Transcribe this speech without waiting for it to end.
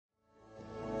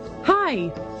Hi,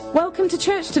 welcome to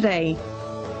church today.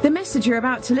 The message you're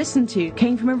about to listen to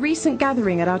came from a recent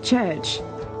gathering at our church.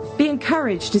 Be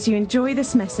encouraged as you enjoy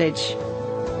this message.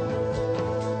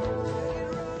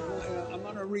 I'm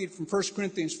going to read from 1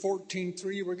 Corinthians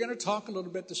 14:3. We're going to talk a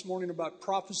little bit this morning about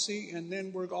prophecy, and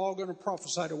then we're all going to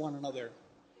prophesy to one another.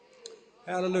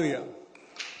 Hallelujah.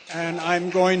 And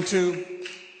I'm going to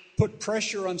put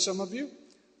pressure on some of you.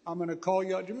 I'm going to call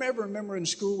you out. Do you remember in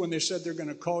school when they said they're going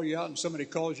to call you out and somebody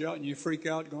calls you out and you freak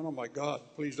out going, oh my God,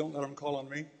 please don't let them call on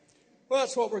me? Well,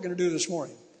 that's what we're going to do this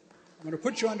morning. I'm going to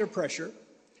put you under pressure,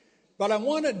 but I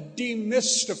want to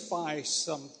demystify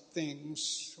some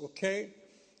things, okay?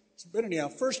 But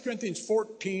anyhow, 1 Corinthians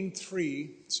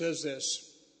 14:3 says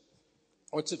this.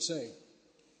 What's it say?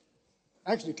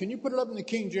 Actually, can you put it up in the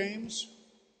King James?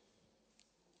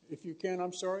 If you can,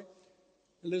 I'm sorry.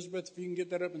 Elizabeth, if you can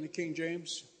get that up in the King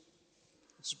James,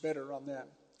 it's better on that.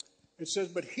 It says,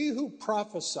 but he who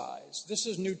prophesies, this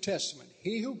is New Testament,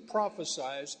 he who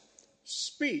prophesies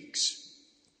speaks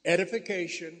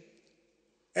edification,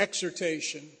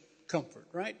 exhortation, comfort,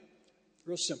 right?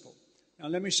 Real simple. Now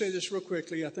let me say this real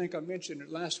quickly. I think I mentioned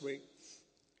it last week.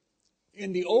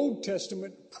 In the Old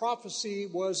Testament, prophecy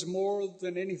was more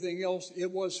than anything else.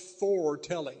 It was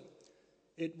foretelling.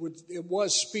 It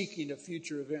was speaking of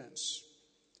future events.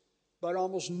 But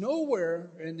almost nowhere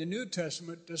in the New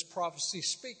Testament does prophecy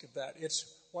speak of that. It's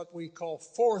what we call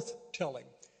forthtelling.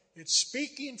 It's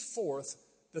speaking forth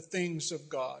the things of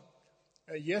God.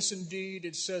 Yes, indeed,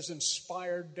 it says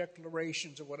inspired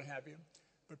declarations or what have you.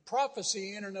 But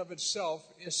prophecy in and of itself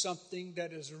is something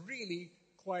that is really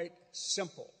quite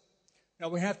simple. Now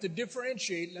we have to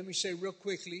differentiate, let me say real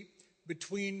quickly,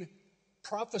 between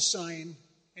prophesying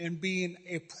and being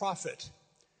a prophet.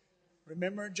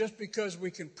 Remember, just because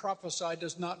we can prophesy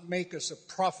does not make us a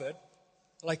prophet,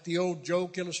 like the old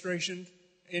joke illustration,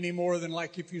 any more than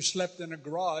like if you slept in a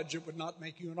garage, it would not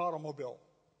make you an automobile.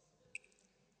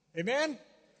 Amen?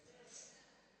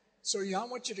 So I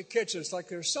want you to catch this. Like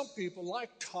there's some people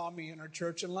like Tommy in our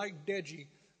church and like Deji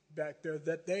back there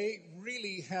that they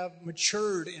really have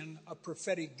matured in a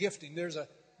prophetic gifting. There's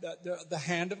the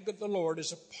hand of the Lord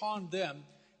is upon them.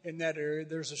 In that area,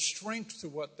 there's a strength to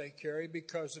what they carry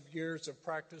because of years of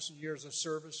practice and years of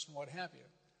service and what have you.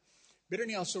 But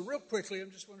anyhow, so real quickly, I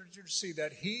just wanted you to see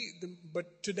that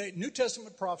but today, New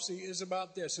Testament prophecy is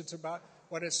about this. It's about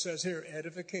what it says here,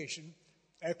 edification,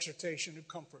 exhortation, and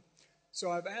comfort.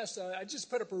 So I've asked, I just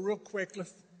put up a real quick,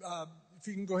 if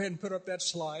you can go ahead and put up that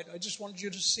slide. I just wanted you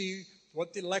to see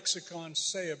what the lexicons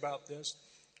say about this.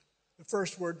 The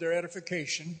first word there,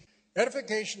 edification.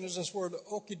 Edification is this word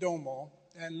okidomo.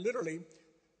 And literally,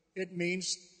 it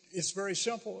means, it's very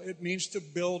simple. It means to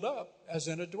build up, as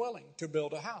in a dwelling, to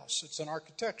build a house. It's an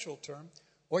architectural term.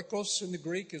 Oikos in the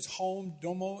Greek is home,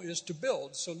 domo is to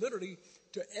build. So literally,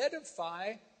 to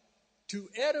edify,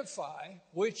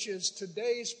 which is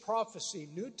today's prophecy,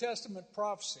 New Testament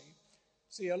prophecy.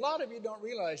 See, a lot of you don't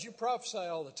realize you prophesy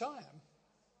all the time,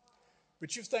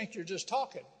 but you think you're just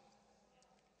talking.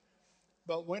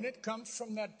 But when it comes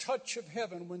from that touch of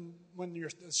heaven, when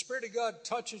the Spirit of God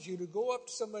touches you to go up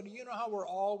to somebody, you know how we're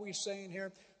always saying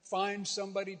here, find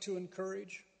somebody to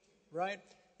encourage, right?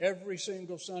 Every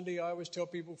single Sunday I always tell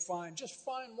people, just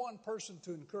find one person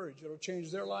to encourage. It'll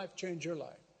change their life, change your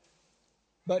life.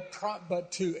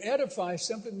 But to edify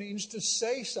simply means to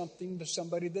say something to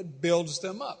somebody that builds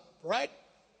them up, right?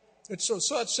 It's so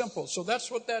it's simple. So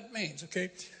that's what that means, okay?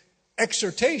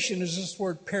 Exhortation is this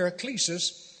word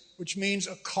paraklesis, which means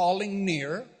a calling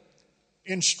near,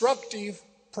 instructive,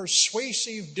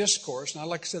 persuasive discourse. Now,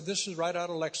 like I said, this is right out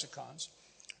of lexicons.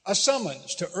 A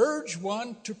summons to urge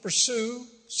one to pursue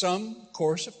some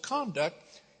course of conduct.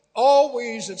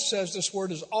 Always, it says this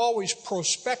word is always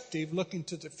prospective, looking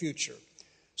to the future.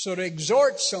 So to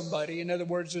exhort somebody, in other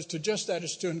words, is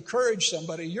to encourage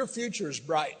somebody, your future is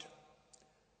bright.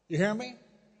 You hear me?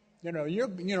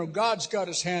 God's got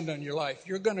his hand on your life.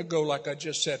 You're going to go, like I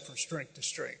just said, from strength to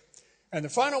strength. And the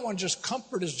final one, just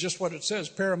comfort, is just what it says,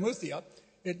 paramuthia.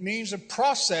 It means a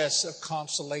process of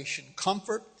consolation,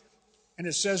 comfort. And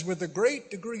it says with a great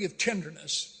degree of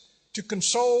tenderness to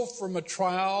console from a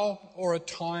trial or a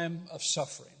time of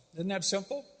suffering. Isn't that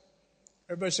simple?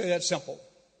 Everybody say that's simple.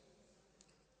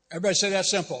 Everybody say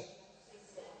that's simple.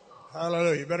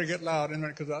 Hallelujah. You better get loud in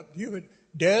there because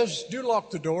Des, do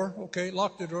lock the door. Okay,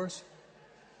 lock the doors.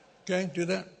 Okay, do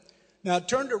that. Now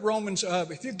turn to Romans,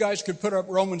 if you guys could put up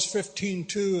Romans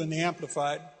 15:2 in the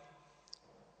Amplified.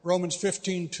 Romans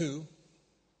 15:2.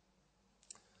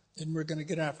 Then we're going to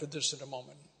get after this in a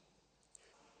moment.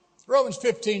 Romans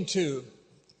 15:2.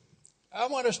 I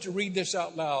want us to read this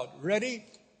out loud. Ready?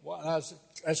 Well,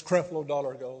 as Creflo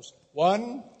Dollar goes.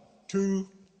 1, 2,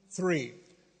 3.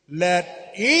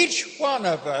 Let each one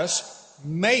of us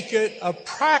make it a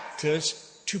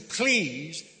practice to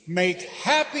please, make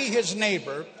happy his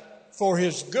neighbor for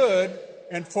his good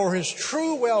and for his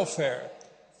true welfare,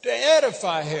 to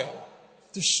edify him,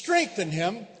 to strengthen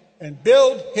him, and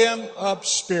build him up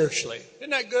spiritually. Isn't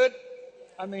that good?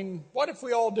 I mean, what if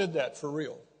we all did that for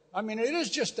real? I mean, it is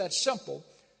just that simple.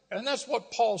 And that's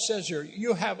what Paul says here.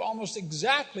 You have almost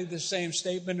exactly the same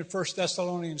statement in 1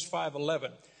 Thessalonians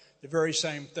 5:11. The very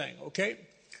same thing, okay?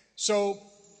 So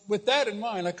with that in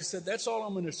mind, like I said, that's all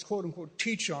I'm going to quote-unquote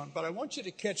teach on. But I want you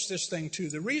to catch this thing too.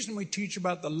 The reason we teach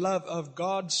about the love of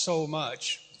God so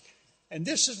much, and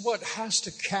this is what has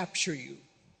to capture you.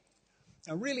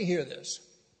 Now really hear this.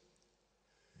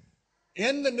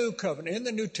 In the New Covenant, in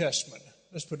the New Testament,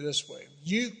 let's put it this way.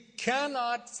 You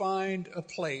cannot find a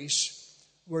place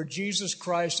where Jesus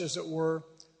Christ, as it were,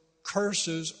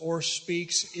 curses or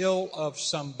speaks ill of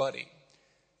somebody.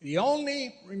 The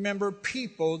only, remember,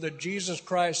 people that Jesus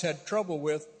Christ had trouble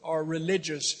with are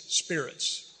religious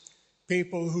spirits.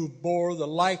 People who bore the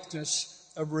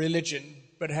likeness of religion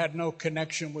but had no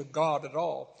connection with God at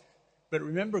all. But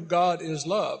remember, God is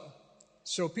love.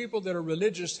 So people that are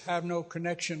religious have no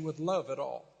connection with love at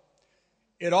all.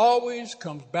 It always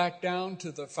comes back down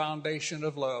to the foundation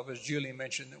of love, as Julie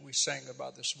mentioned that we sang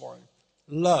about this morning.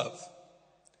 Love.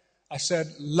 I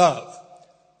said love.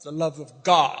 The love of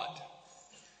God.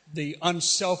 The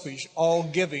unselfish,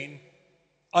 all-giving,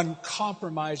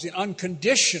 uncompromising,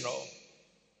 unconditional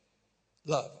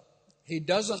love. He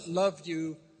doesn't love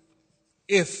you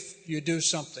if you do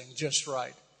something just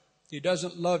right. He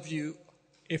doesn't love you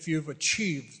if you've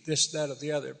achieved this, that, or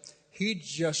the other. He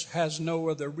just has no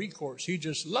other recourse. He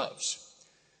just loves.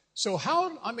 So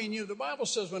the Bible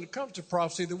says when it comes to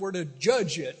prophecy that we're to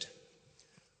judge it.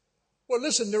 Well,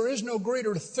 listen, there is no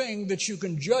greater thing that you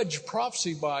can judge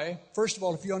prophecy by. First of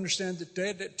all, if you understand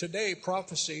that today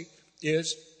prophecy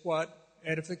is what?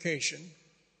 Edification,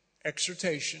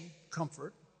 exhortation,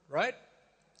 comfort, right?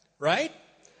 Right?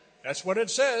 That's what it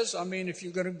says. I mean, if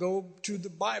you're going to go to the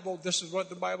Bible, this is what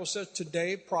the Bible says.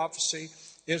 Today, prophecy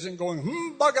isn't going,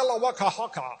 bagalawaka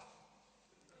haka.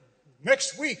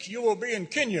 Next week, you will be in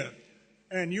Kenya,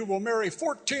 and you will marry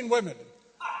 14 women,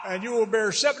 and you will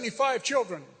bear 75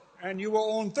 children, and you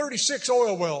will own 36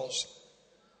 oil wells.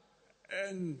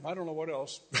 And I don't know what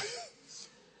else.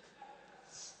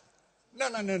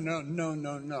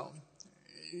 No.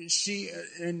 See,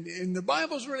 and the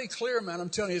Bible's really clear, man. I'm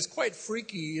telling you, it's quite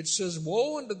freaky. It says,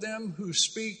 woe unto them who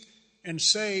speak and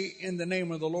say in the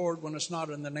name of the Lord when it's not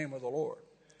in the name of the Lord.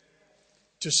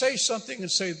 To say something and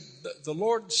say, the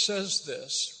Lord says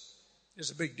this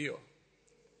is a big deal.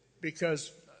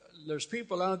 Because there's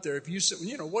people out there, if you say,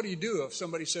 what do you do if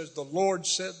somebody says, the Lord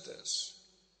said this?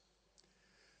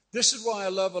 This is why I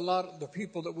love a lot of the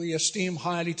people that we esteem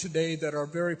highly today that are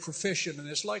very proficient in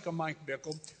this, like a Mike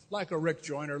Bickle, like a Rick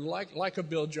Joyner, like a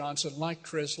Bill Johnson, like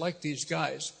Chris, like these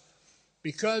guys.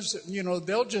 Because,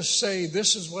 they'll just say,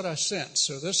 this is what I sense,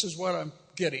 so this is what I'm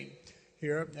getting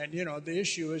here. And, the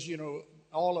issue is,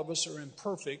 all of us are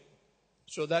imperfect,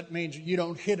 so that means you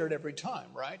don't hit it every time,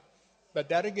 right? But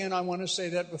that, again, I want to say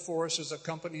that before us as a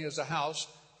company, as a house,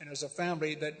 and as a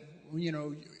family that,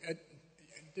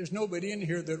 there's nobody in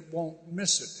here that won't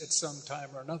miss it at some time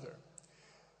or another.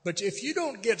 But if you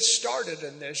don't get started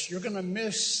in this, you're going to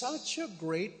miss such a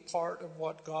great part of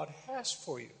what God has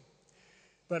for you.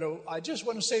 But I just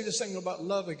want to say this thing about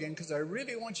love again, because I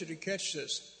really want you to catch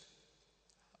this.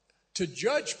 To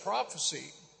judge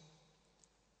prophecy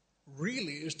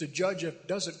really is to judge if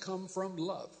does it come from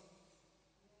love.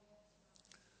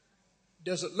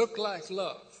 Does it look like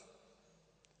love?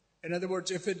 In other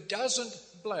words, if it doesn't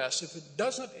bless, if it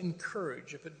doesn't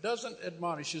encourage, if it doesn't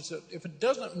admonish, if it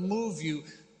doesn't move you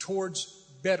towards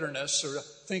betterness or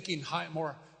thinking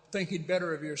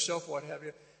better of yourself, what have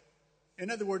you. In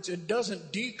other words, it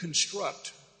doesn't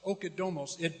deconstruct,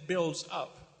 okidomos, it builds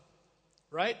up,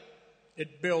 right?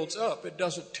 It builds up, it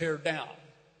doesn't tear down.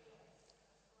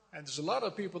 And there's a lot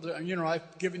of people that,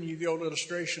 I've given you the old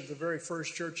illustration of the very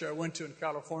first church I went to in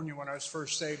California when I was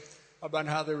first saved, about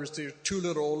how there was the two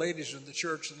little old ladies in the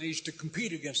church and they used to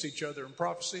compete against each other in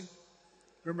prophecy.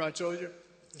 Remember I told you?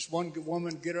 This one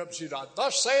woman get up and she said,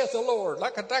 thus saith the Lord,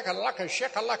 laka daka laka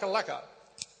sheka laka laka.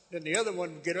 Then the other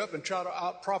one would get up and try to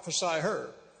out-prophesy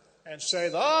her and say,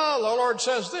 the Lord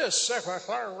says this,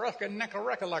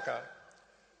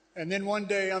 and then one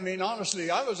day, honestly,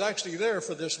 I was actually there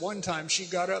for this one time. She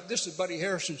got up. This is Buddy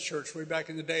Harrison's church way back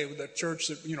in the day, with the church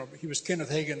that, he was Kenneth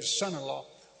Hagin's son-in-law.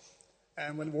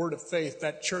 And when Word of Faith,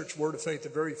 that church, Word of Faith, the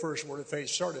very first Word of Faith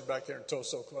started back there in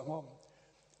Tulsa, Oklahoma.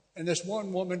 And this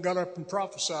one woman got up and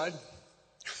prophesied.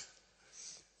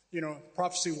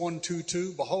 Prophecy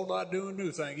 1:2:2, behold, I do a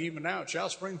new thing, even now it shall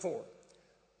spring forth.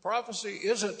 Prophecy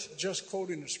isn't just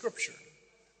quoting the scripture.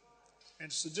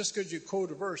 And so just because you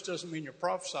quote a verse doesn't mean you're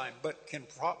prophesying. But can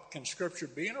scripture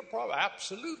be in a prophecy?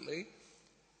 Absolutely.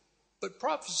 But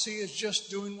prophecy is just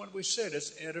doing what we said.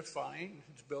 It's edifying,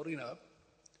 it's building up.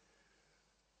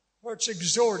 Or it's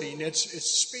exhorting, it's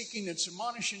speaking, it's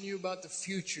admonishing you about the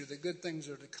future, the good things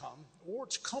that are to come. Or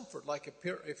it's comfort, like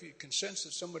if you can sense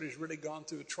that somebody's really gone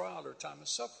through a trial or a time of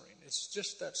suffering. It's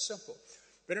just that simple.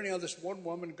 But anyhow, this one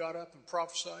woman got up and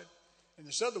prophesied, and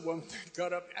this other woman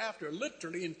got up after,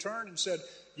 literally, and turned and said,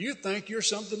 you think you're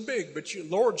something big, but the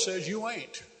Lord says you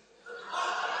ain't.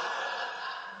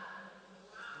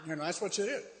 That's what she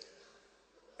did.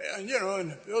 And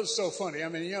it was so funny. I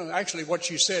mean, actually what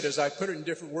she said is, I put it in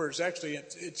different words. Actually,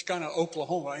 it's kind of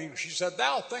Oklahoma English. She said,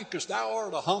 thou thinkest thou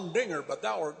art a humdinger, but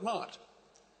thou art not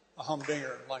a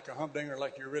humdinger,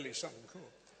 like you're really something cool.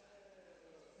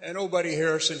 And old Buddy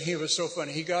Harrison, he was so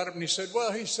funny. He got up and he said,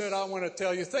 I want to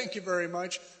tell you, thank you very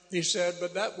much. He said,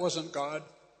 but that wasn't God.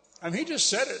 I mean, he just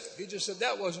said it. He just said,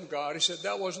 that wasn't God. He said,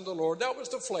 that wasn't the Lord. That was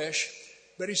the flesh.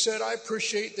 But he said, I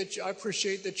appreciate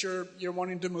that you're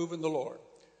wanting to move in the Lord.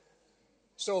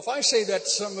 So if I say that to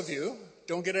some of you,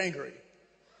 don't get angry.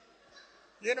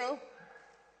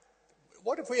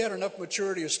 What if we had enough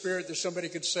maturity of spirit that somebody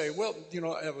could say,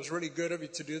 it was really good of you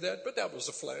to do that, but that was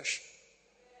the flesh.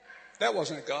 That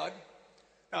wasn't God.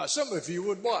 Now, some of you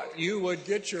would what? You would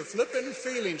get your flipping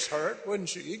feelings hurt,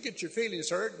 wouldn't you? You'd get your feelings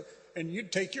hurt, and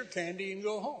you'd take your candy and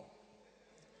go home.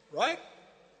 Right?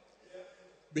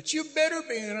 But you better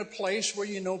be in a place where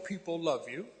you know people love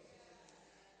you.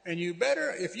 And you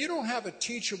better, if you don't have a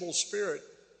teachable spirit,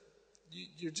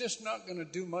 you're just not going to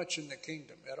do much in the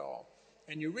kingdom at all.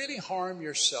 And you really harm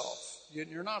yourself.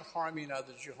 You're not harming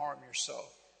others, you harm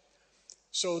yourself.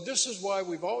 So this is why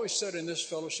we've always said in this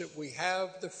fellowship, we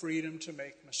have the freedom to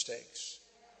make mistakes.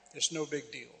 It's no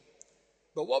big deal.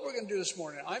 But what we're going to do this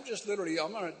morning,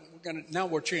 now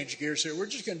we'll change gears here.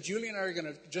 Julie and I are going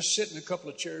to just sit in a couple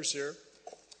of chairs here.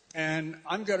 And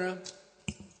I'm going to,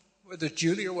 whether it's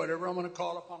Julie or whatever, I'm going to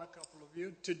call upon a couple of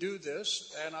you to do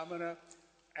this. And I'm going to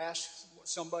ask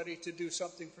somebody to do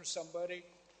something for somebody.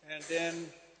 And then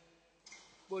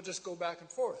we'll just go back and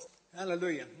forth.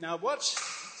 Hallelujah. Now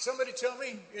somebody tell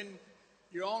me in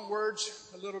your own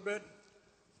words a little bit,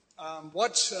 and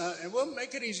we'll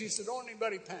make it easy so don't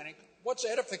anybody panic. What's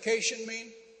edification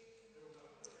mean?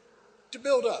 To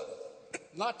build up,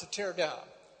 not to tear down.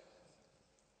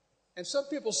 And some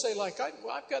people say,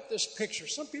 I've got this picture.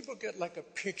 Some people get like a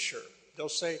picture. They'll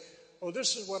say,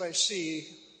 this is what I see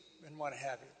and what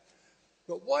have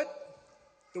you. But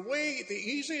the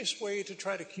easiest way to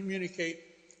try to communicate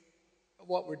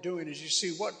what we're doing is, you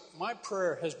see, what my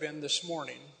prayer has been this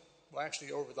morning, well,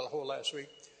 actually over the whole last week,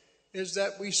 is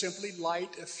that we simply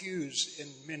light a fuse in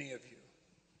many of you.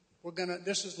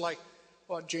 This is like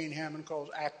what Jane Hammond calls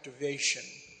activation.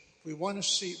 We want to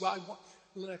see,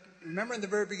 remember in the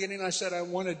very beginning I said I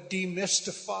want to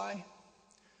demystify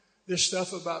this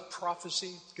stuff about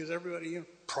prophecy? Because everybody,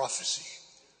 prophecy,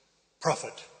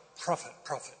 prophet.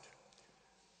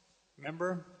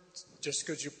 Remember? Just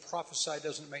because you prophesy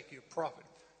doesn't make you a prophet.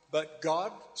 But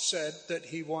God said that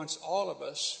He wants all of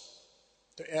us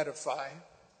to edify,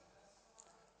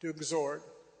 to exhort,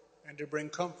 and to bring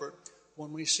comfort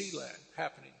when we see that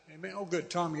happening. Amen. Oh, good.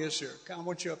 Tommy is here. I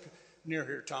want you up near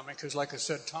here, Tommy, because like I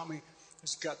said, Tommy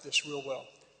has got this real well.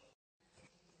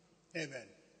 Amen.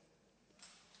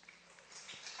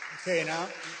 Okay, now,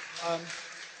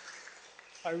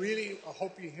 I really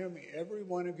hope you hear me. Every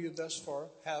one of you thus far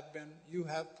you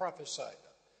have prophesied.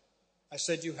 I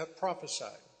said you have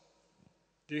prophesied.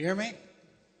 Do you hear me?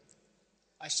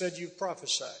 I said you've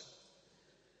prophesied.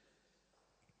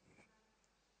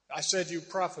 I said you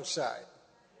prophesied.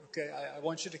 Okay, I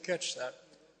want you to catch that.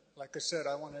 Like I said,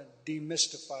 I want to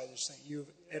demystify this thing. You've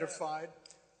edified,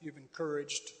 you've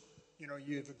encouraged,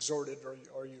 you've exhorted,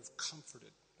 or you've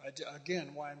comforted.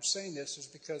 Again, why I'm saying this is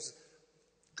because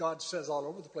God says all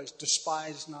over the place,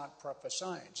 despise not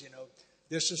prophesying.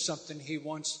 This is something He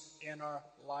wants in our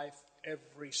life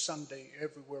every Sunday,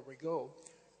 everywhere we go.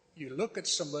 You look at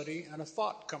somebody and a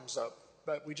thought comes up,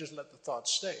 but we just let the thought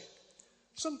stay.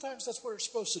 Sometimes that's what it's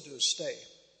supposed to do, is stay.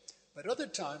 But other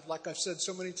times, like I've said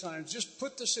so many times, just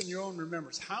put this in your own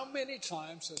remembrance. How many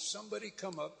times has somebody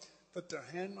come up, put their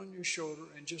hand on your shoulder,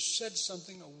 and just said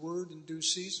something, a word in due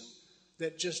season,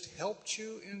 that just helped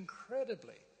you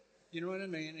incredibly? You know what I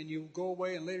mean? And you go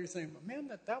away and later think, man,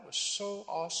 that was so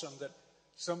awesome that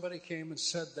Somebody came and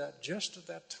said that just at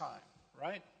that time,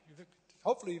 right?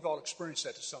 Hopefully you've all experienced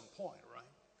that at some point, right?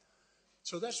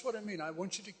 So that's what I mean. I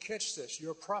want you to catch this.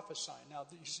 You're prophesying. Now,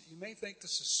 you may think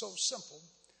this is so simple,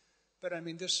 but I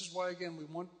mean, this is why, again, we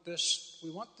want this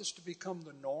to become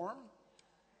the norm.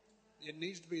 It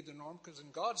needs to be the norm because in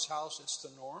God's house, it's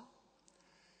the norm.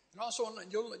 And also,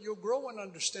 you'll grow in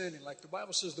understanding. Like the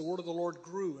Bible says, the word of the Lord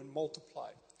grew and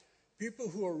multiplied. People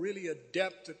who are really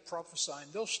adept at prophesying,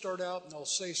 they'll start out and they'll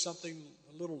say something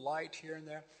a little light here and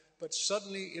there, but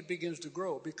suddenly it begins to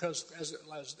grow because,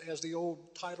 as the old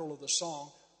title of the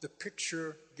song, the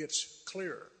picture gets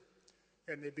clearer,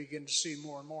 and they begin to see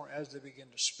more and more as they begin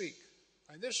to speak.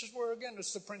 And this is where, again,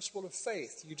 it's the principle of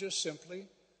faith. You just simply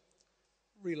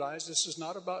realize this is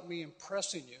not about me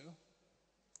impressing you.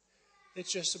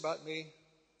 It's just about me.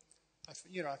 I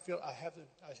feel I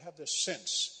have this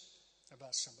sense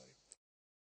about somebody.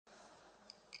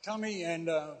 Tommy and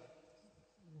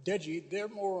Deji, they're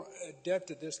more adept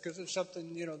at this because it's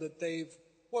something, that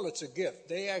it's a gift.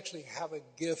 They actually have a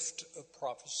gift of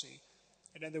prophecy.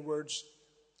 In other words,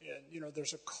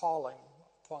 there's a calling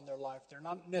upon their life. They're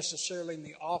not necessarily in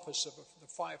the office of the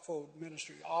fivefold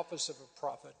ministry office of a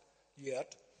prophet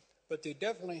yet, but they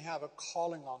definitely have a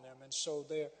calling on them. And so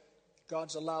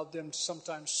God's allowed them to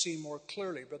sometimes see more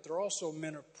clearly, but they're also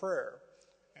men of prayer.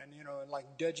 And, like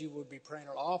Deji would be praying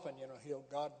often,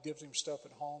 God gives him stuff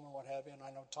at home and what have you, and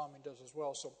I know Tommy does as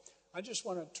well. So I just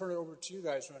want to turn it over to you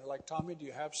guys. Like, Tommy, do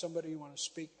you have somebody you want to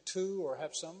speak to or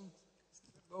have something?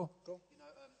 Go.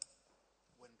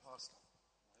 When Pastor...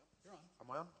 You're on. Am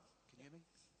I on? Can you hear me?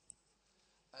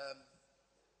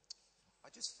 I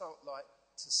just felt like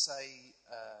to say,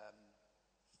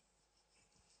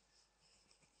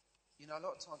 a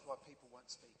lot of times why people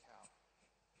won't speak out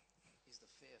is the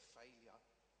fear of failure.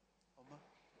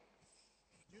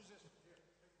 Use this.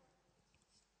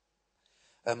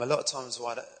 A lot of times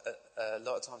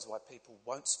why people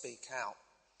won't speak out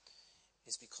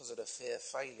is because of the fear of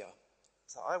failure.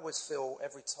 So I always feel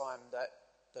every time that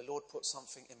the Lord puts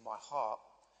something in my heart,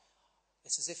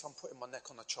 it's as if I'm putting my neck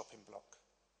on a chopping block.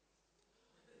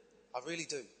 I really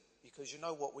do. Because you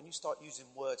know what? When you start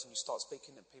using words and you start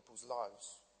speaking in people's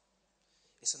lives,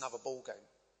 it's another ball game.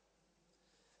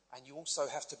 And you also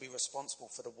have to be responsible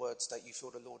for the words that you feel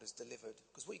the Lord has delivered.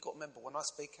 Because what you've got to remember, when I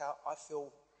speak out, I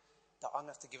feel that I'm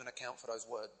going to have to give an account for those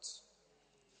words.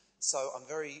 So I'm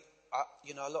very,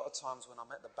 a lot of times when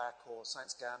I'm at the back or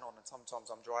something's going on, and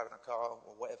sometimes I'm driving a car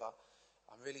or whatever,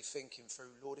 I'm really thinking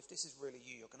through, Lord, if this is really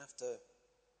you, you're going to have to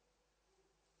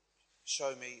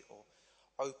show me or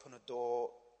open a door,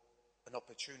 an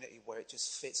opportunity where it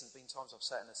just fits. And there's been times I've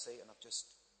sat in a seat and I've just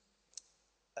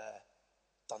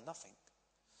done nothing.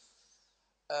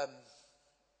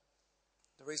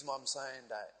 The reason why I'm saying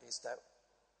that is that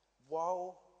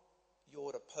while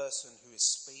you're the person who is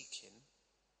speaking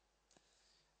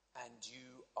and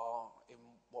you are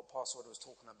in what Pastor Oda was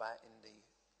talking about in the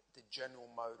general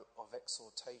mode of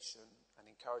exhortation and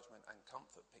encouragement and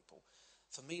comfort people,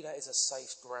 for me that is a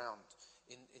safe ground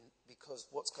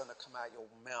because what's going to come out your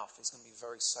mouth is going to be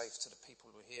very safe to the people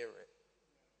who hear it.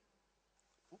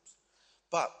 Oops.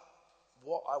 But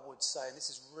what I would say, and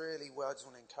this is really where I just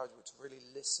want to encourage you to really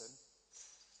listen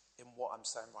in what I'm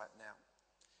saying right now.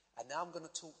 And now I'm going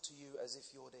to talk to you as if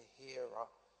you're the hearer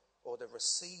or the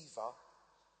receiver,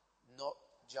 not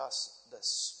just the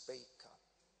speaker.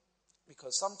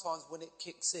 Because sometimes when it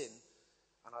kicks in,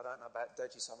 and I don't know about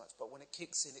Deji so much, but when it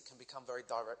kicks in, it can become very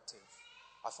directive.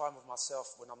 I find with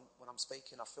myself, when I'm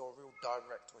speaking, I feel a real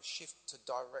direct, or a shift to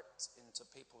direct into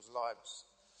people's lives.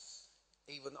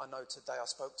 Even I know today I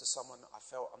spoke to someone, I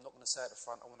felt I'm not going to say at the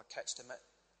front, I want to catch them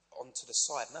onto the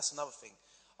side. And that's another thing.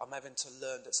 I'm having to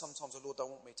learn that sometimes the Lord don't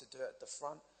want me to do it at the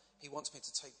front. He wants me to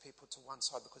take people to one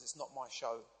side because it's not my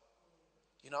show.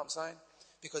 You know what I'm saying?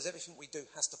 Because everything we do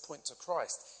has to point to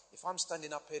Christ. If I'm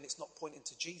standing up here and it's not pointing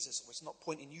to Jesus, or it's not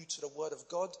pointing you to the Word of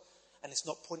God, and it's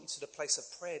not pointing to the place of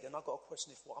prayer, then I've got to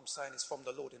question if what I'm saying is from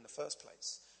the Lord in the first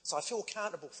place. So I feel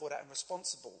accountable for that and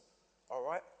responsible. All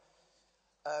right?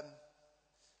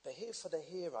 But here for the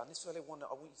hearer, and this is really I want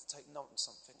you to take note of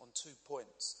something on 2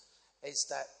 points, is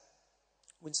that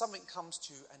when something comes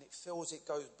to you and it feels it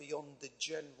goes beyond the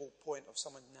general point of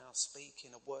someone now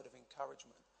speaking a word of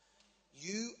encouragement,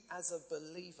 you as a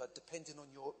believer, depending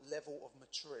on your level of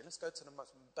maturity, let's go to the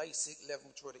most basic level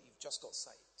of maturity, you've just got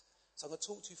saved. So I'm going to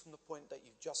talk to you from the point that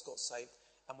you've just got saved,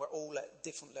 and we're all at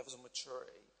different levels of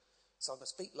maturity. So I'm going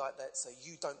to speak like that so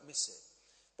you don't miss it.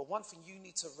 But one thing you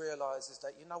need to realise is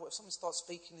that, if someone starts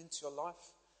speaking into your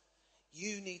life,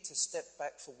 you need to step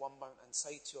back for one moment and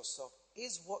say to yourself,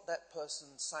 is what that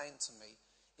person's saying to me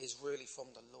is really from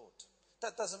the Lord?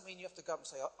 That doesn't mean you have to go up and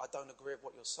say, I don't agree with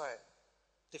what you're saying.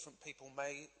 Different people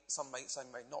may, some may say,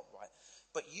 may not, right?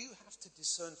 But you have to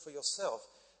discern for yourself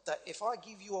that if I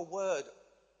give you a word,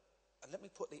 and let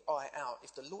me put the I out,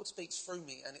 if the Lord speaks through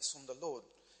me and it's from the Lord,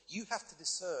 you have to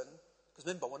discern, because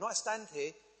remember, when I stand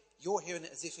here, you're hearing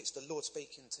it as if it's the Lord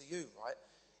speaking to you, right?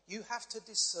 You have to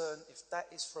discern if that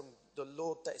is from the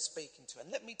Lord that is speaking to you.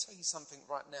 And let me tell you something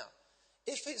right now.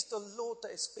 If it's the Lord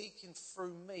that is speaking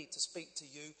through me to speak to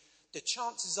you, the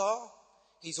chances are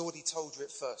he's already told you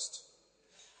it first.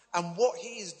 And what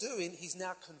he is doing, he's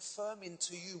now confirming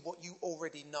to you what you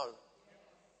already know.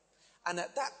 And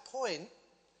at that point,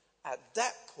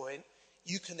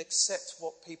 you can accept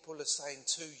what people are saying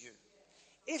to you.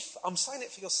 If I'm saying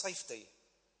it for your safety,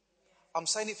 I'm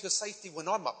saying it for your safety when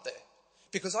I'm up there.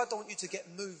 Because I don't want you to get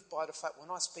moved by the fact when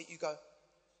I speak, you go,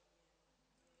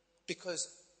 because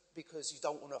you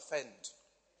don't want to offend.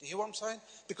 Do you hear what I'm saying?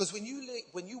 Because when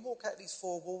you walk out these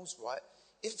four walls, right,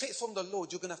 if it's from the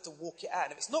Lord, you're going to have to walk it out.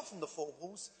 And if it's not from the four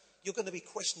walls, you're going to be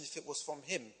questioning if it was from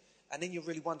him. And then you're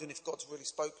really wondering if God's really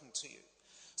spoken to you.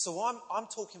 So I'm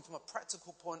talking from a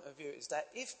practical point of view, is that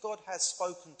if God has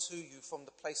spoken to you from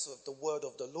the place of the word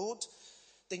of the Lord,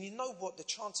 then you know what the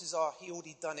chances are he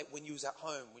already done it when you was at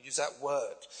home, when you was at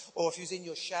work, or if you was in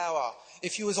your shower,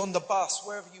 if you was on the bus,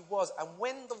 wherever you was. And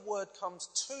when the word comes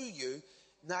to you,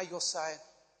 now you're saying,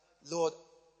 Lord,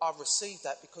 I've received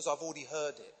that because I've already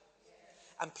heard it.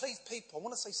 And please, people, I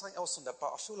want to say something else on that,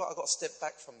 but I feel like I've got to step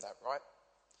back from that, right?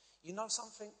 You know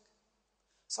something?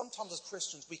 Sometimes as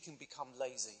Christians, we can become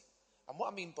lazy. And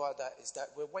what I mean by that is that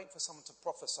we're waiting for someone to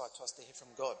prophesy to us to hear from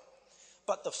God.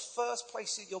 But the first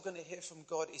place that you're going to hear from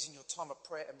God is in your time of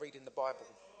prayer and reading the Bible.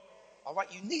 All right?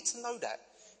 You need to know that.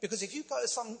 Because if you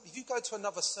go to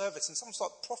another service and someone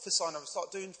starts prophesying and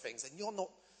start doing things and you're not,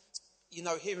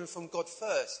 hearing from God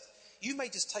first, you may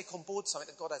just take on board something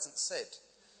that God hasn't said.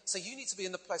 So you need to be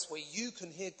in the place where you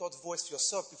can hear God's voice for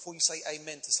yourself before you say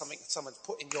amen to something that someone's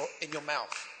put in your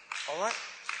mouth. All right?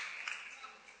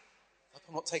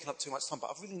 I'm not taking up too much time, but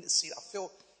I really need to see that. I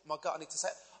feel in my gut I need to say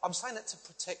it. I'm saying that to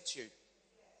protect you.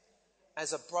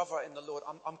 As a brother in the Lord,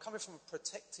 I'm coming from a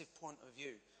protective point of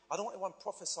view. I don't want anyone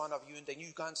prophesying over you and then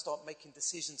you go and start making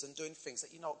decisions and doing things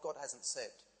that you know what God hasn't said.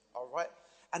 All right?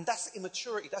 And that's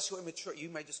immaturity. That's your immaturity. You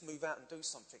may just move out and do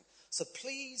something. So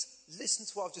please listen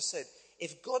to what I've just said.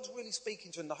 If God's really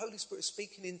speaking to you and the Holy Spirit is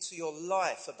speaking into your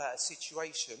life about a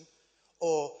situation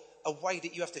or a way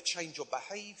that you have to change your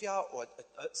behavior or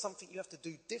something you have to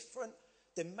do different,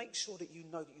 then make sure that you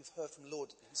know that you've heard from the Lord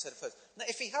who said it first. Now,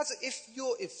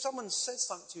 if someone says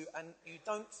something to you and you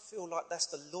don't feel like that's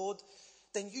the Lord,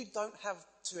 then you don't have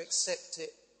to accept it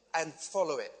and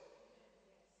follow it.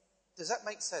 Does that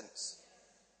make sense?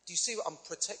 Do you see what I'm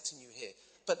protecting you here?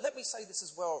 But let me say this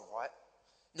as well, right?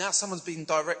 Now someone's being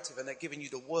directive and they're giving you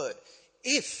the word.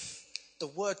 If the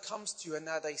word comes to you and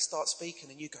now they start speaking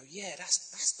and you go, yeah,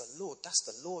 that's the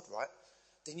Lord, right?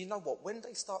 Then you know what? When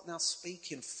they start now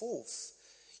speaking forth,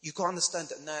 you've got to understand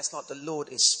that now it's like the Lord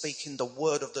is speaking the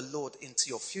word of the Lord into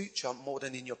your future more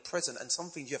than in your present. And some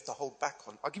things you have to hold back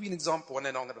on. I'll give you an example and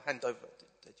then I'm going to hand over to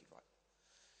you, right?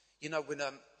 You know,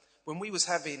 when we was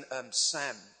having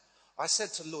Sam, I said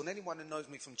to the Lord, anyone who knows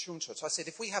me from children's church, I said,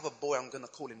 if we have a boy, I'm going to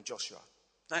call him Joshua.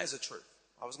 That is the truth.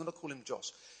 I was going to call him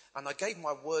Josh. And I gave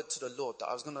my word to the Lord that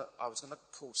I was going to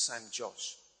call Sam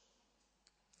Josh.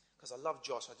 Because I love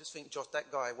Josh. I just think Josh,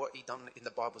 that guy, what he done in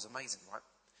the Bible is amazing, right?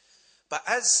 But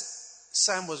as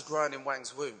Sam was growing in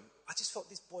Wang's womb, I just felt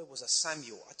this boy was a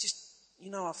Samuel. I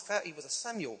felt he was a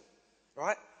Samuel,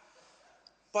 right?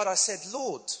 But I said,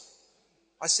 Lord,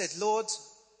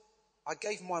 I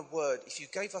gave my word. If you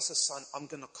gave us a son, I'm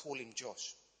going to call him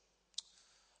Josh.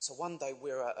 So one day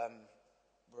we're at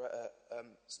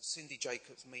Cindy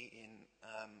Jacobs' meeting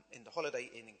in the Holiday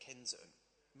Inn in Kensington.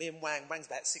 Me and Wang's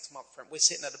about 6 months friend. We're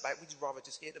sitting at the back. We'd rather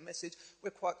just hear the message.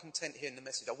 We're quite content hearing the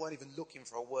message. I weren't even looking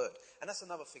for a word. And that's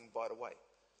another thing, by the way.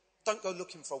 Don't go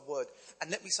looking for a word. And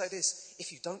let me say this.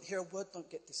 If you don't hear a word, don't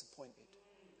get disappointed.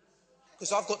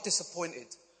 Because I've got disappointed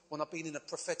when I've been in a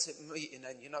prophetic meeting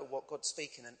and you know what, God's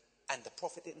speaking and the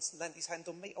prophet didn't land his hand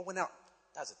on me. I went out.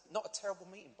 That was not a terrible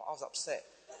meeting, but I was upset.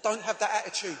 Don't have that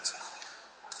attitude.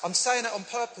 I'm saying it on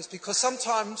purpose because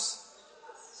sometimes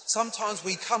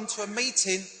we come to a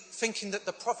meeting thinking that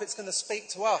the prophet's going to speak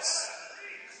to us.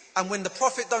 And when the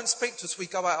prophet don't speak to us, we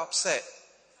go out upset.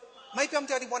 Maybe I'm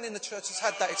the only one in the church who's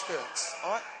had that experience,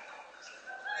 all right?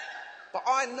 But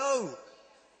I know.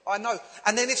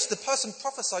 And then if the person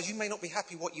prophesies, you may not be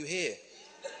happy what you hear.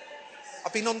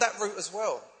 I've been on that route as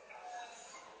well.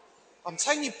 I'm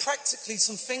telling you practically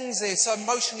some things here so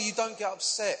emotionally you don't get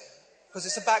upset. Because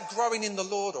it's about growing in the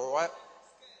Lord, all right?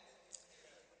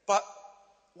 But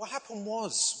what happened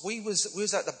was, we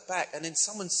was at the back, and then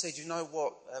someone said, you know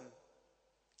what,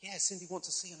 yeah, Cindy wants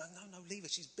to see you. No, leave her,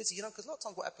 she's busy. You know, because a lot of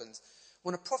times what happens,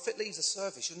 when a prophet leaves a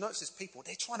service, you'll notice people,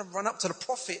 they're trying to run up to the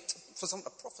prophet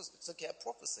to get a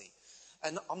prophecy.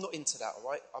 And I'm not into that, all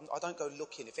right? I don't go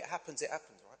looking. If it happens, right?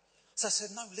 So I said,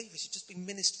 no, leave her. She's just been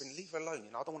ministering. Leave her alone,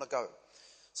 I don't want to go.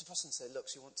 So the person said, look,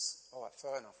 she wants, all right,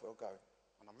 fair enough, we'll go.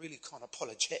 And I'm really kind of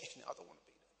apologetic. I don't want to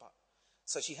be there. But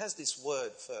so she has this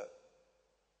word for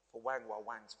Wang while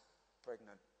Wang's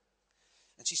pregnant.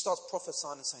 And she starts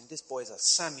prophesying and saying, this boy is a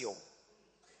Samuel.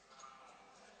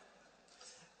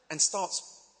 And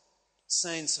starts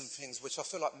saying some things which I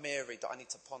feel like Mary that I need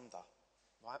to ponder,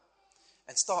 right?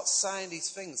 And starts saying these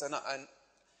things. And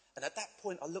at that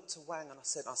point, I looked to Wang and I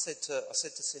said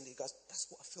to Cindy, guys, that's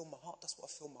what I feel in my heart. That's what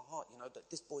I feel in my heart, that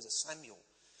this boy's a Samuel.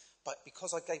 But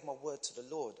because I gave my word to the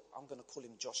Lord, I'm going to call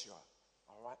him Joshua,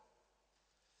 all right?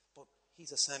 But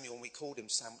he's a Samuel and we called him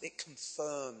Samuel. It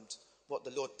confirmed what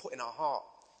the Lord put in our heart.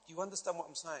 Do you understand what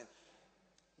I'm saying?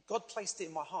 God placed it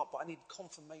in my heart, but I need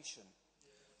confirmation.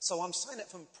 So I'm saying it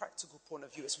from a practical point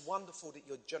of view. It's wonderful that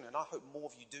you're genuine. I hope more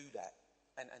of you do that.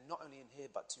 And not only in here,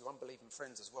 but to your unbelieving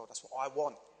friends as well. That's what I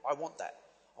want. I want that.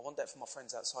 I want that for my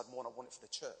friends outside more than I want it for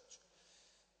the church.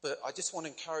 But I just want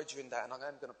to encourage you in that, and I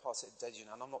am going to pass it to Deji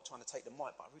now, and I'm not trying to take the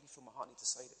mic, but I really feel my heart need to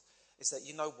say this, is that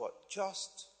you know what?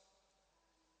 Just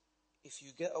if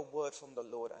you get a word from the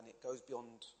Lord and it goes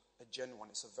beyond a genuine,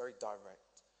 it's a very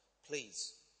direct,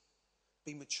 please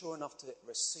be mature enough to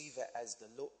receive it as the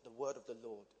word of the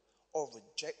Lord, or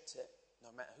reject it, no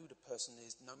matter who the person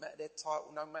is, no matter their title,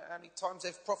 no matter how many times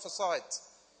they've prophesied.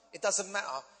 It doesn't matter.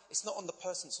 It's not on the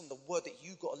person, it's on the word that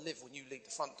you got to live when you leave the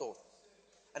front door.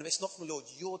 And if it's not from the Lord,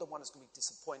 you're the one that's going to be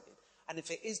disappointed. And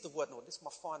if it is the word, Lord, this is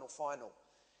my final,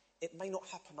 it may not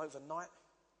happen overnight.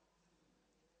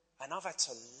 And I've had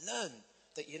to learn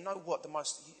that, you know what,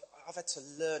 I've had to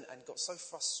learn and got so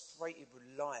frustrated with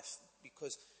life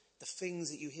because the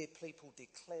things that you hear people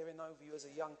declaring over you as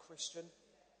a young Christian,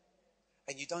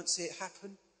 and you don't see it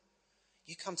happen,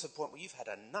 you come to a point where you've had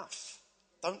enough.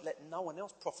 Don't let no one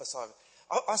else prophesy.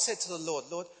 I said to the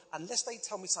Lord, unless they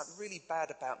tell me something really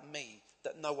bad about me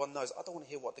that no one knows, I don't want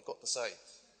to hear what they've got to say.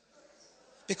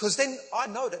 Because then I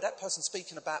know that person's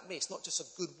speaking about me. It's not just a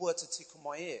good word to tickle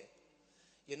my ear.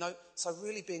 So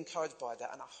really be encouraged by that.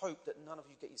 And I hope that none of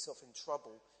you get yourself in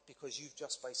trouble because you've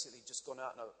just basically just gone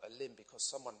out on a limb because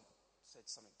someone said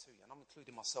something to you. And I'm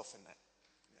including myself in that.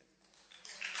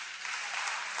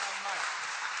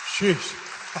 Sheesh.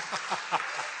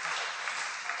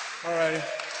 All righty.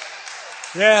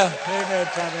 Yeah, amen,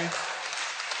 Tommy.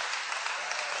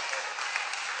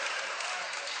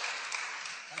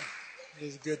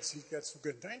 He's good. He's got some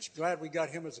good things. Glad we got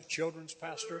him as a children's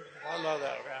pastor. I love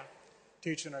that, man.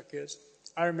 Teaching our kids.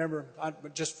 I remember,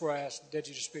 just before I asked Deji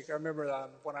to speak, I remember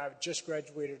when I just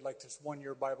graduated, like this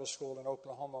one-year Bible school in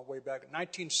Oklahoma way back in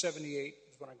 1978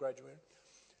 is when I graduated.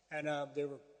 And there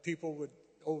were people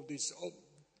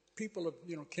people of,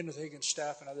 Kenneth Hagin's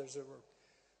staff and others that were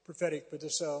prophetic. But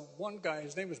this one guy,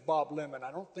 his name was Bob Lemon.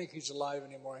 I don't think he's alive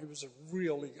anymore. He was a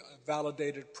really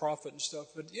validated prophet and stuff.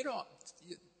 But,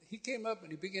 he came up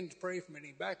and he began to pray for me. And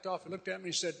he backed off and looked at me and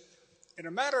he said, in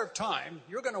a matter of time,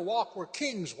 you're going to walk where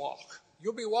kings walk.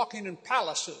 You'll be walking in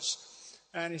palaces.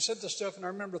 And he said this stuff, and I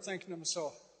remember thinking to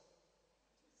myself,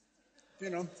 who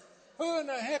in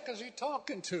the heck is he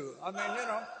talking to?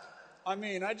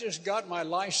 I just got my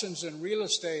license in real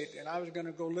estate, and I was going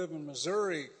to go live in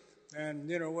Missouri,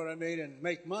 and and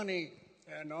make money,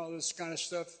 and all this kind of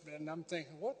stuff. And I'm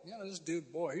thinking, what? This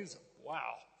dude, boy,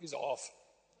 he's off,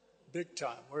 big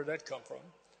time. Where did that come from?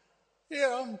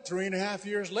 3.5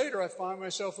 years later, I find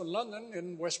myself in London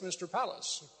in Westminster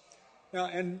Palace. Now,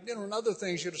 and other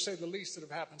things, to say the least, that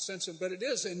have happened since then. But it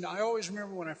is, and I always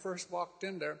remember when I first walked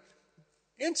in there,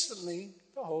 instantly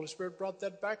the Holy Spirit brought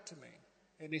that back to me.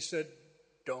 And he said,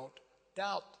 don't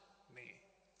doubt me.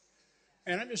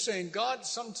 And I'm just saying, God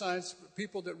sometimes,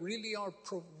 people that really are,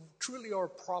 truly are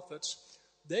prophets,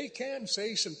 they can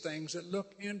say some things that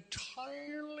look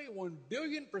entirely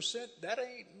 1,000,000,000%, that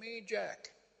ain't me,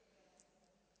 Jack.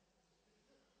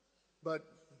 But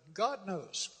God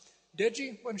knows.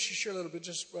 Deji, why don't you share a little bit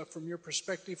just from your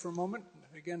perspective for a moment?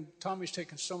 Again, Tommy's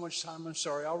taking so much time. I'm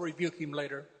sorry. I'll rebuke him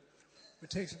later. But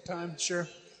take some time. Sure.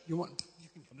 I'm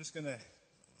just going to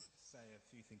say a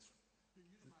few things.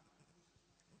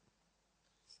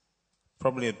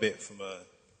 Probably a bit from the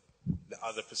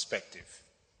other perspective.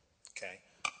 Okay.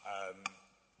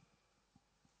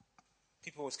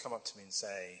 People always come up to me and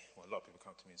say, a lot of people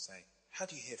come up to me and say, how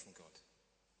do you hear from God?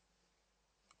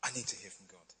 I need to hear from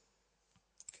God.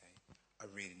 I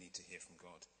really need to hear from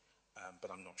God.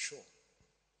 but I'm not sure.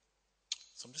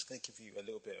 So I'm just going to give you a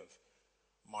little bit of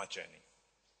my journey.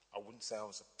 I wouldn't say I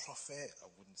was a prophet. I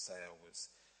wouldn't say I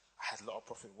had a lot of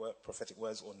prophetic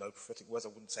words or no prophetic words. I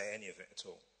wouldn't say any of it at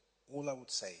all. All I would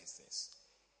say is this.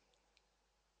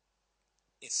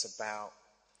 It's about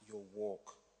your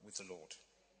walk with the Lord.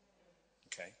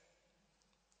 Okay?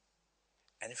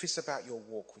 And if it's about your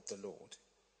walk with the Lord,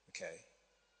 okay,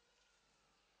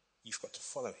 you've got to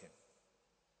follow him.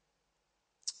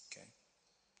 Okay?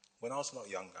 When I was a lot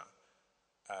younger,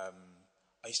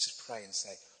 I used to pray and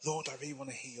say, Lord, I really want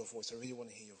to hear your voice. I really want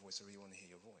to hear your voice. I really want to hear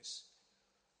your voice.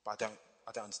 But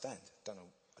I don't understand. I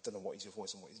don't know what is your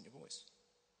voice and what isn't your voice.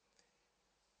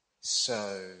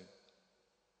 So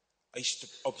I used to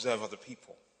observe other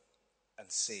people and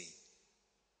see,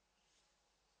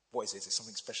 what is it? Is it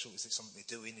something special? Is it something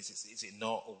they're doing? Is it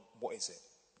not? Or what is it?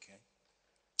 Okay.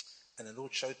 And the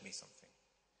Lord showed me something.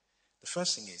 The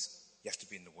first thing is, you have to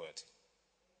be in the Word.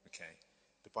 Okay.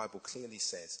 The Bible clearly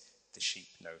says the sheep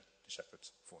know the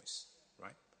shepherd's voice,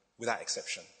 right? Without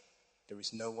exception. There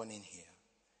is no one in here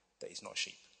that is not a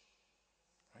sheep,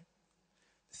 right?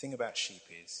 The thing about sheep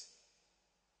is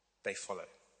they follow,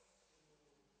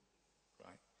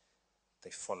 right?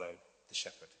 They follow the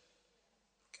shepherd,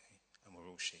 okay? And we're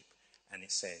all sheep. And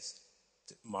it says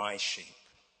that my sheep,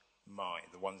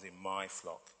 the ones in my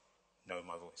flock, know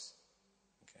my voice,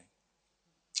 okay?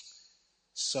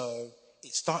 So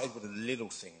it started with the little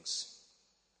things.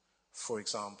 For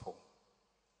example,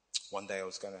 one day I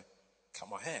was going to cut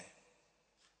my hair,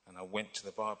 and I went to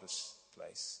the barber's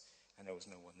place, and there was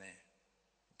no one there,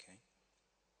 okay?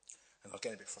 And I was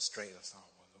getting a bit frustrated. I thought,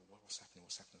 well, what's happening?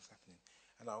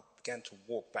 And I began to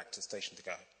walk back to the station to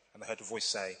go, and I heard a voice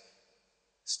say,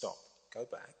 stop, go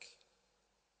back.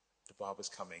 The barber's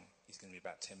coming. He's going to be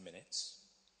about 10 minutes,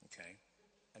 okay?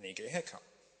 And then you get your hair cut.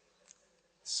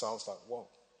 So I was like, whoa.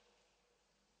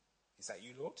 Is that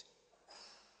you, Lord?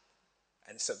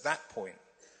 And it's at that point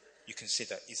you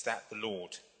consider, is that the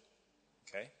Lord?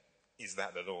 Okay? Is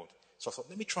that the Lord? So I thought,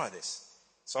 let me try this.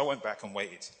 So I went back and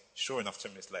waited. Sure enough,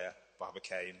 10 minutes later, barber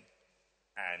came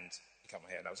and he cut my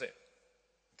hair, and that was it.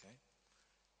 Okay?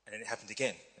 And then it happened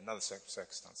again in other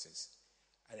circumstances.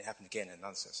 And it happened again in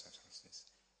other circumstances.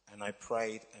 And I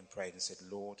prayed and said,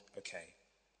 Lord, okay,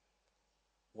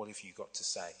 what have you got to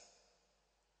say?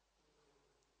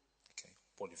 Okay,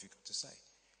 what have you got to say?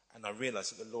 And I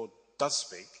realized that the Lord does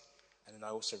speak, and then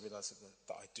I also realized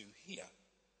that I do hear.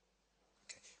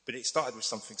 Okay. But it started with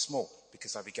something small,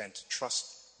 because I began to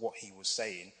trust what he was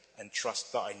saying and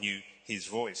trust that I knew his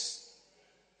voice.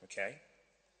 Okay?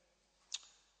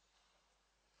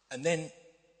 And then,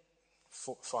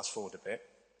 fast forward a bit,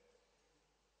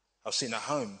 I was sitting at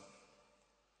home,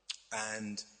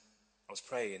 and I was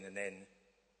praying, and then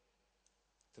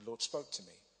the Lord spoke to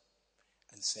me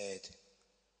and said,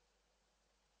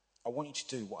 I want you to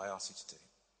do what I asked you to do.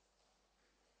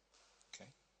 Okay?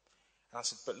 And I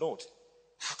said, but Lord,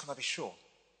 how can I be sure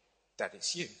that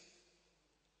it's you?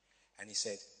 And he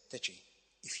said, Deji,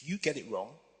 if you get it wrong,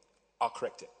 I'll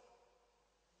correct it.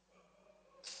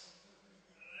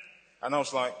 And I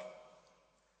was like,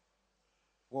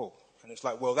 whoa. And it's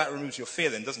like, well, that removes your fear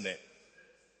then, doesn't it?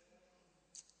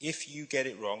 If you get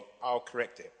it wrong, I'll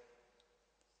correct it.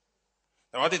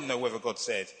 Now, I didn't know whether God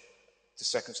said the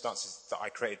circumstances that I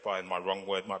created by my wrong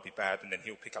word might be bad and then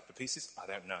he'll pick up the pieces. I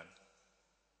don't know.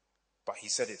 But he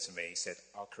said it to me. He said,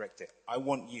 I'll correct it. I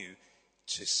want you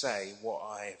to say what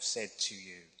I have said to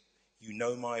you. You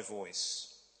know my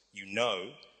voice. You know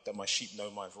that my sheep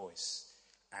know my voice.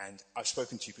 And I've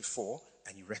spoken to you before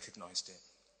and you recognized it.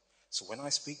 So when I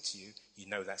speak to you, you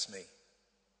know that's me.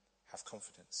 Have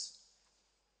confidence.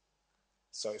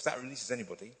 So if that releases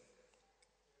anybody,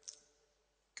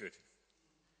 good.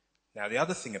 Now, the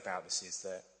other thing about this is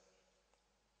that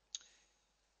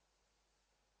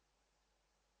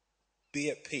be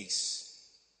at peace,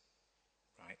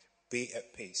 right? Be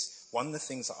at peace. One of the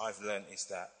things that I've learned is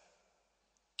that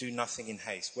do nothing in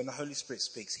haste. When the Holy Spirit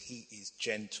speaks, he is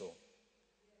gentle,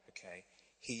 okay?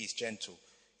 He is gentle.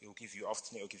 He'll give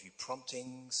you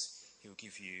promptings. He'll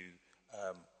give you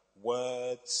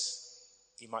words.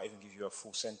 He might even give you a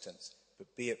full sentence. But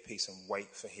be at peace and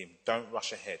wait for him. Don't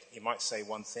rush ahead. He might say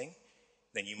one thing,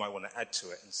 then you might want to add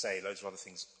to it and say loads of other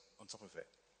things on top of it.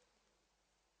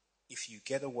 If you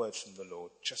get a word from the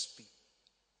Lord,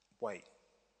 wait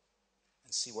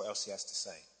and see what else he has to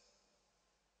say.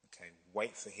 Okay,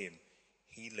 wait for him.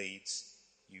 He leads,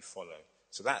 you follow.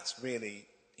 So that's really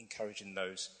encouraging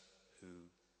those who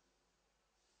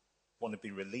want to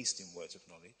be released in words of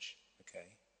knowledge, okay,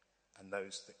 and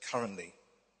those that currently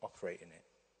operate in it.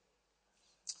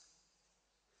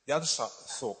 The other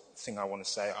thing I want to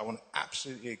say, I want to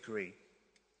absolutely agree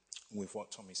with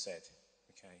what Tommy said.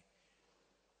 Okay,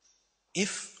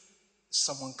 if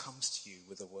someone comes to you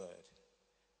with a word,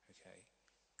 okay,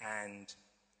 and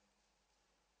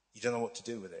you don't know what to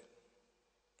do with it,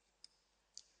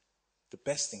 the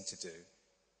best thing to do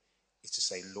is to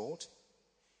say, Lord,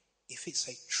 if it's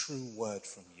a true word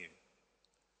from you,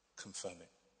 confirm it.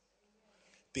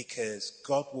 Because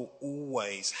God will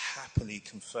always happily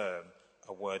confirm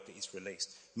a word that is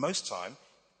released. Most time,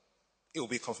 it will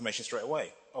be a confirmation straight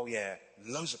away. Oh yeah,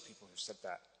 loads of people have said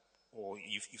that. Or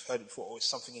you've heard it before, or it's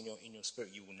something in your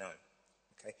spirit you will know.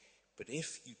 Okay? But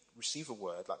if you receive a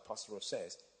word, like Pastor Ross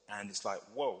says, and it's like,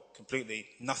 whoa, completely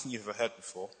nothing you've ever heard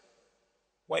before,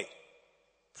 wait,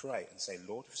 pray and say,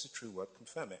 Lord, if it's a true word,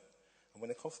 confirm it. And when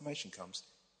the confirmation comes,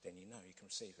 then you know you can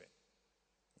receive it.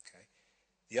 Okay?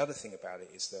 The other thing about it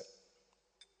is that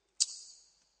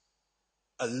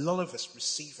a lot of us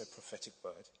receive a prophetic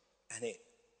word, and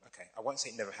I won't say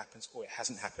it never happens, or it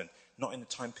hasn't happened, not in the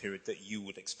time period that you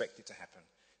would expect it to happen.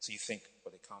 So you think,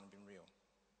 well, it can't have been real.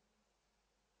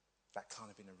 That can't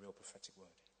have been a real prophetic word.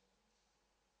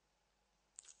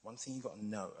 One thing you've got to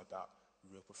know about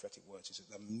real prophetic words is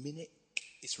that the minute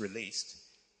it's released,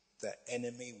 the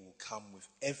enemy will come with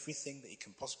everything that he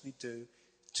can possibly do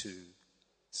to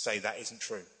say that isn't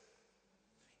true.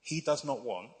 He does not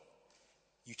want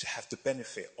you to have the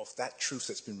benefit of that truth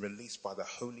that's been released by the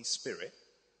Holy Spirit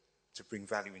to bring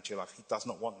value into your life. He does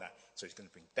not want that. So he's going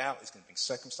to bring doubt, he's going to bring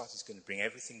circumstances, he's going to bring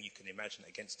everything you can imagine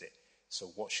against it. So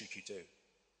what should you do?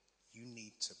 You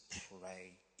need to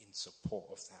pray in support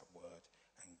of that word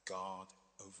and guard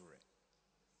over it.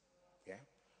 Yeah?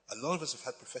 A lot of us have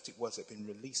had prophetic words that have been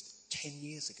released 10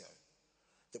 years ago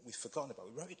that we've forgotten about.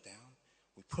 We wrote it down,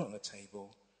 we put it on the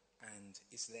table, and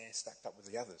it's there stacked up with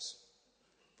the others.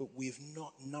 But we have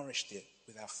not nourished it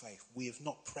with our faith. We have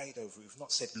not prayed over it. We've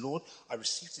not said, Lord, I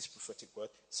received this prophetic word.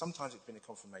 Sometimes it's been a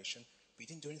confirmation, but you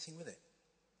didn't do anything with it.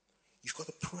 You've got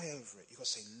to pray over it. You've got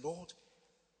to say, Lord,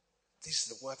 this is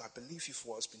the word. I believe you for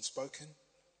what has been spoken.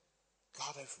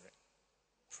 Guard over it.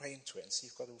 Pray into it and see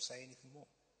if God will say anything more.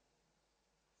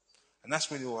 And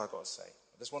that's really all I've got to say.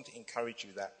 I just want to encourage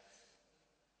you that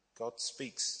God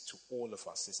speaks to all of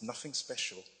us. There's nothing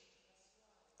special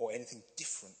or anything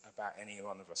different about any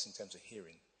one of us in terms of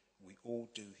hearing. We all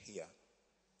do hear.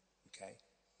 Okay?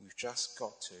 We've just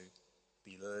got to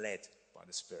be led by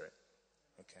the Spirit.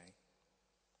 Okay?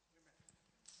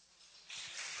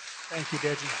 Thank you,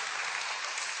 Deji.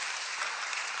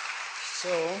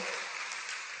 So,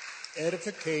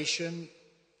 edification,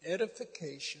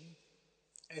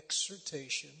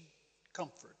 exhortation,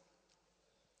 comfort.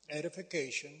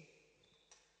 Edification,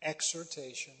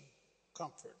 exhortation,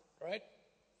 comfort. Right?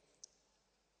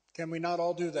 Can we not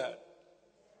all do that?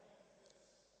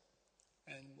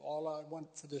 And all I want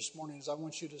for this morning is I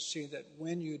want you to see that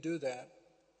when you do that,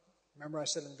 remember I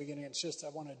said in the beginning, it's just I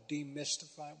want to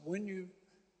demystify. When you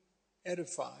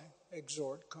edify,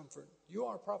 exhort, comfort, you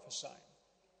are prophesying.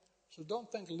 So don't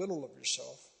think little of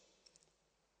yourself.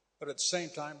 But at the same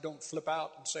time, don't flip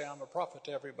out and say, I'm a prophet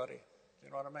to everybody.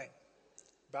 You know what I mean?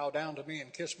 Bow down to me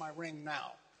and kiss my ring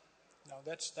now. No,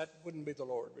 that wouldn't be the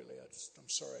Lord, really. I'm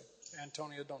sorry.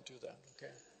 Antonia, don't do that,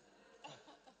 okay?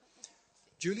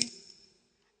 Julie?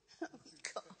 Oh,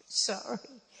 God, sorry.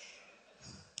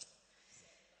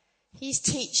 He's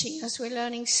teaching us. We're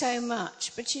learning so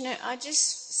much. But, I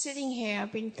just, sitting here,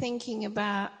 I've been thinking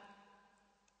about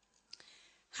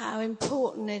how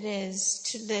important it is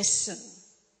to listen.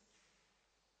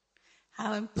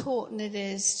 How important it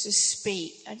is to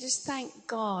speak. I just thank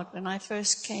God when I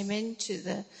first came into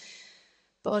the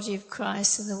body of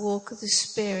Christ and the walk of the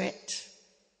Spirit,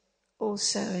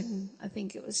 also in, I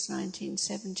think it was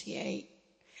 1978.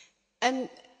 And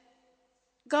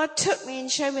God took me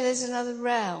and showed me there's another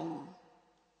realm.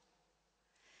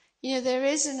 There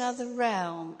is another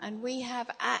realm, and we have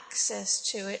access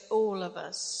to it, all of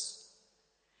us.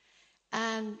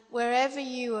 And wherever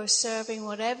you are serving,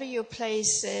 whatever your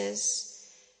place is,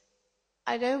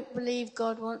 I don't believe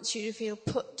God wants you to feel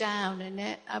put down in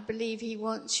it. I believe he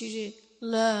wants you to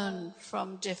learn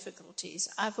from difficulties.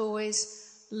 I've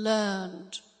always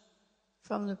learned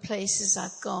from the places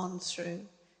I've gone through.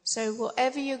 So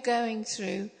whatever you're going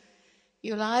through,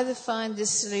 you'll either find the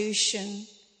solution,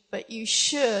 but you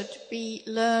should be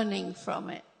learning from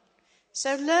it.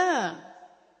 So learn.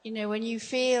 When you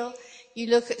feel, you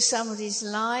look at somebody's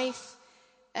life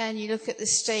and you look at the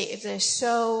state of their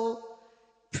soul,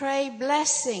 pray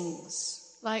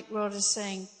blessings. Like Rod is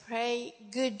saying, pray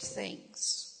good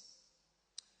things.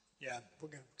 Yeah, we're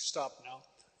going to stop now.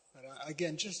 But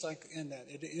again, just like in that,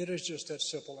 it is just that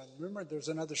simple. And remember, there's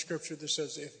another scripture that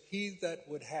says, if he that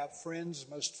would have friends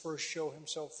must first show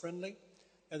himself friendly.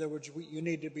 In other words, you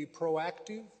need to be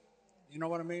proactive. You know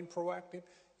what I mean, proactive?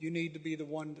 You need to be the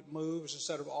one that moves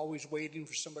instead of always waiting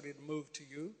for somebody to move to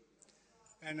you.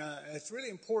 And it's really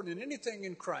important in anything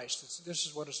in Christ. This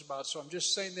is what it's about. So I'm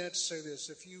just saying that to say this.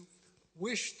 If you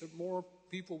wish that more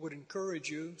people would encourage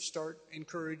you, start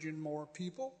encouraging more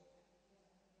people.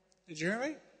 Did you hear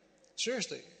me?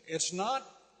 Seriously, it's not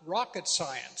rocket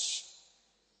science,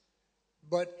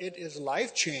 but it is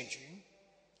life-changing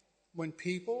when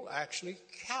people actually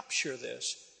capture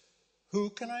this. Who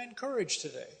can I encourage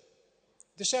today?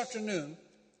 This afternoon,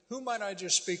 who might I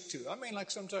just speak to? I mean, like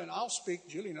sometimes I'll speak,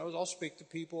 Julie knows, I'll speak to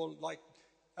people like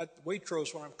at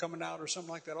Waitrose when I'm coming out or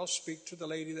something like that. I'll speak to the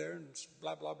lady there and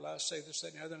blah, blah, blah, say this,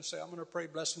 that, and the other, and say, I'm going to pray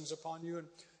blessings upon you. And,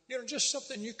 just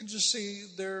something you can just see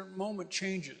their moment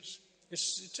changes.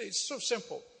 It's so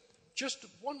simple. Just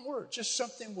one word, just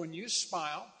something when you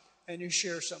smile and you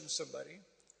share something with somebody.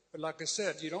 But like I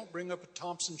said, you don't bring up a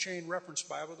Thompson Chain Reference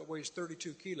Bible that weighs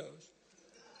 32 kilos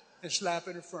and slap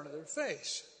it in front of their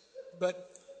face.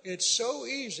 But it's so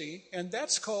easy, and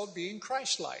that's called being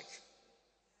Christ-like.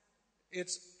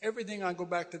 It's everything. I go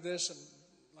back to this, and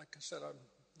like I said,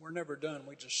 we're never done.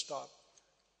 We just stop.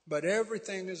 But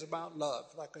everything is about love.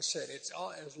 Like I said, it's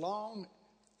all, as long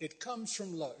it comes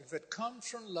from love. If it comes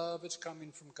from love, it's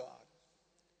coming from God.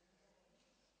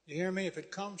 You hear me? If it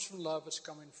comes from love, it's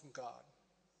coming from God.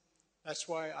 That's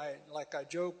why I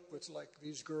joke with like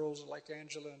these girls like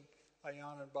Angela and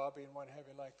Ayana and Bobby and what have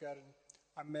you like that. And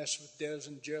I mess with Des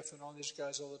and Jeff and all these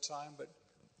guys all the time. But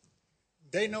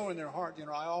they know in their heart,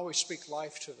 I always speak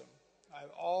life to them. I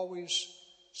always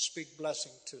speak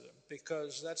blessing to them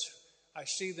because I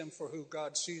see them for who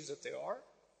God sees that they are.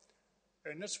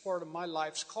 And that's part of my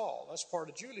life's call. That's part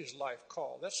of Julie's life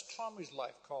call. That's Tommy's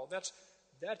life call. That's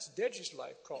Deji's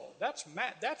life call. That's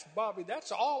Matt. That's Bobby.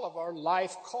 That's all of our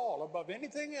life call. Above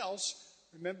anything else,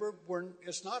 remember,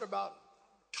 it's not about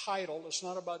title. It's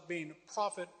not about being a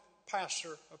prophet,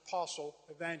 pastor, apostle,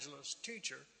 evangelist,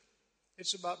 teacher.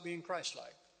 It's about being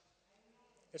Christ-like.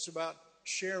 It's about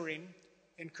sharing,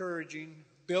 encouraging,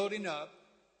 building up,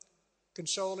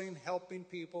 consoling, helping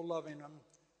people, loving them.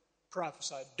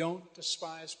 Prophesy. Don't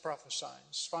despise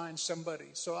prophesying. Find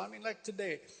somebody. So, like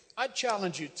today, I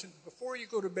challenge you to, before you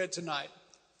go to bed tonight,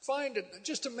 find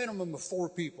just a minimum of 4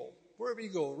 people. Wherever you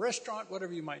go, restaurant,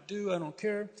 whatever you might do, I don't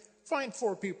care. Find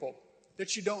 4 people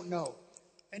that you don't know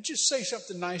and just say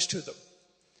something nice to them.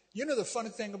 You know the funny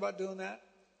thing about doing that?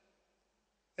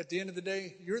 At the end of the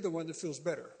day, you're the one that feels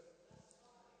better.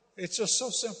 It's just so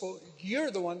simple.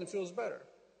 You're the one that feels better.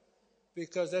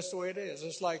 Because that's the way it is.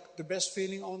 It's like the best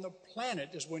feeling on the planet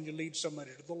is when you lead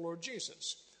somebody to the Lord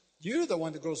Jesus. You're the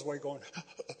one that goes away going,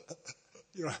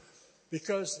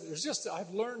 because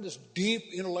I've learned this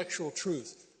deep intellectual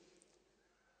truth.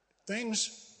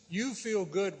 You feel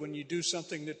good when you do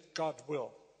something that God's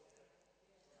will.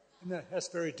 And that's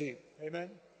very deep. Amen?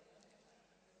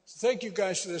 So thank you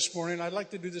guys for this morning. I'd like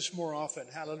to do this more often.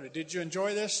 Hallelujah. Did you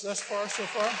enjoy this thus far, so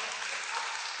far?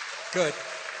 Good.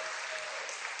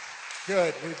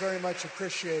 Good. We very much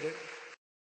appreciate it.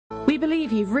 We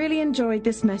believe you've really enjoyed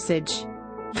this message.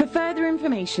 For further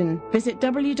information, visit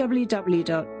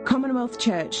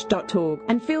www.commonwealthchurch.org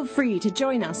and feel free to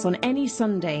join us on any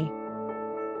Sunday.